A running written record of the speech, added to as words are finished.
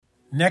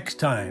Next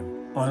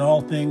time on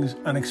All Things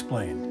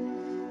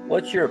Unexplained.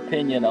 What's your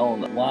opinion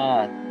on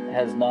why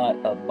has not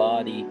a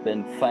body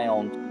been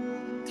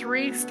found?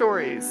 3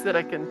 stories that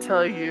I can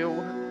tell you.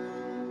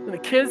 And the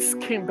kids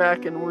came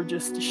back and were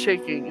just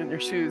shaking in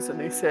their shoes, and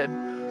they said,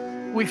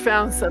 "We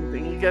found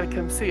something, you gotta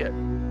come see it."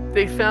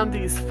 They found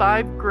these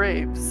 5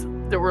 graves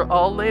that were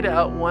all laid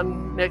out,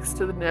 one next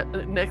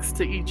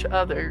to each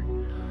other,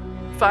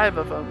 5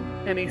 of them.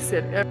 And he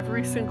said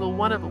every single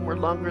one of them were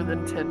longer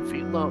than 10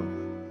 feet long.